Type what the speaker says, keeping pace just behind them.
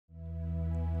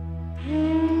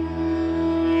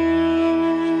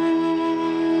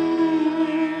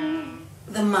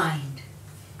The mind.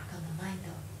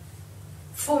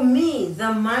 For me,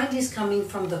 the mind is coming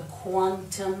from the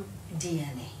quantum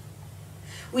DNA,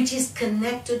 which is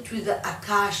connected to the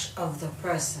Akash of the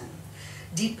person.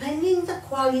 Depending the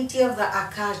quality of the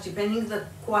Akash, depending the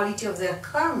quality of their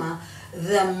karma,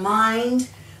 the mind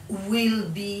will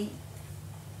be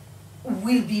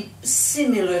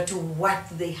similar to what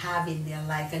they have in their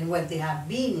life and what they have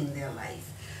been in their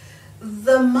life.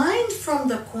 The mind from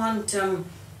the quantum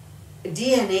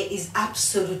DNA is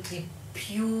absolutely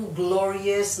pure,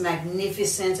 glorious,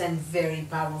 magnificent, and very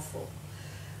powerful.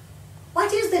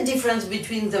 What is the difference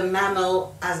between the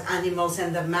mammal as animals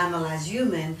and the mammal as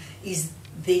human is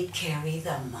they carry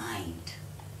the mind.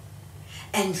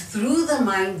 And through the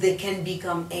mind they can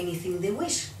become anything they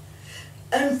wish.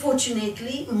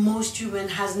 Unfortunately, most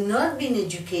humans has not been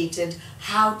educated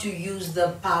how to use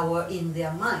the power in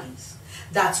their minds.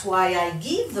 That's why I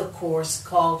give the course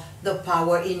called The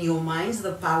Power in Your Minds,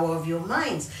 The Power of Your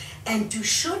Minds. And to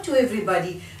show to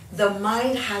everybody, the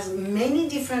mind has many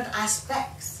different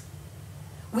aspects.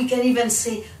 We can even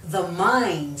say the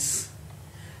minds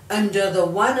under the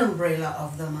one umbrella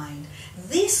of the mind.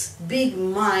 This big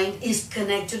mind is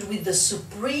connected with the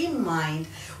supreme mind,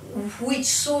 which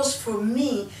source for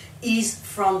me is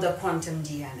from the quantum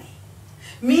DNA.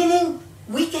 Meaning,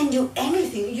 we can do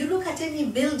anything. You look at any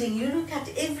building, you look at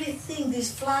everything,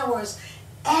 these flowers,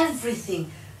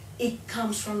 everything. It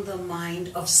comes from the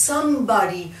mind of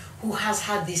somebody who has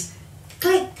had this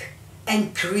click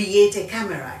and create a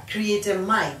camera, create a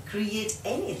mic, create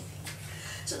anything.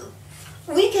 So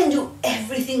we can do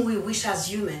everything we wish as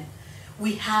human.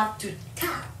 We have to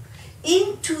tap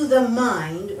into the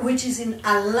mind which is in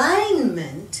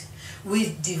alignment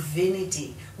with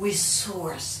divinity, with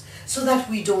source, so that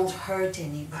we don't hurt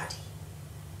anybody.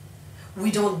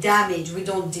 We don't damage, we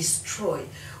don't destroy.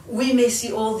 We may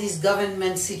see all this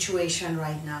government situation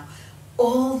right now.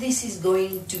 All this is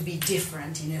going to be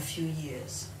different in a few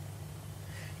years.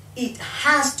 It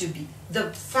has to be.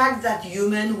 The fact that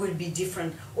human will be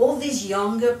different. All these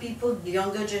younger people, the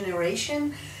younger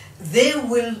generation, they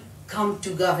will come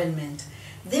to government.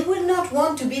 They will not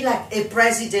want to be like a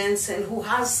president and who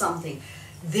has something.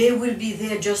 They will be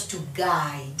there just to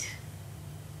guide.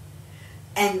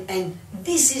 And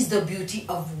this is the beauty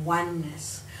of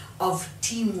oneness, of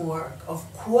teamwork,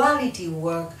 of quality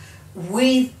work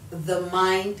with the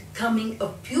mind coming, a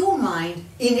pure mind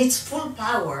in its full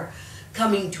power,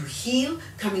 coming to heal,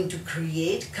 coming to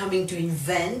create, coming to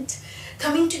invent,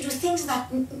 coming to do things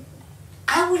that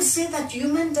I would say that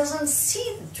human doesn't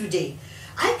see today.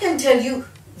 I can tell you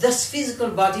this physical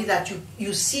body that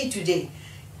you see today,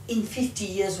 in 50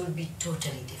 years will be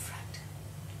totally different.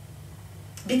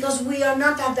 Because we are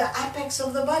not at the apex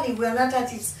of the body, we are not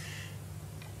at its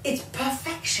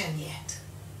perfection yet.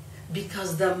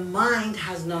 Because the mind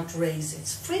has not raised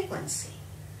its frequency.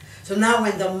 So now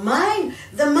when the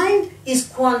mind is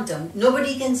quantum,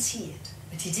 nobody can see it,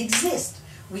 but it exists.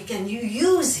 We can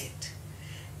use it.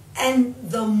 And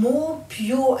the more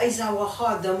pure is our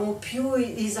heart, the more pure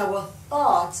is our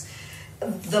thoughts,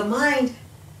 the mind,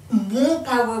 more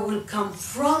power will come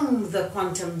from the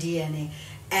quantum DNA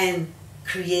and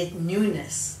create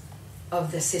newness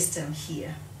of the system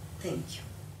here. Thank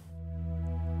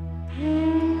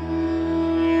you.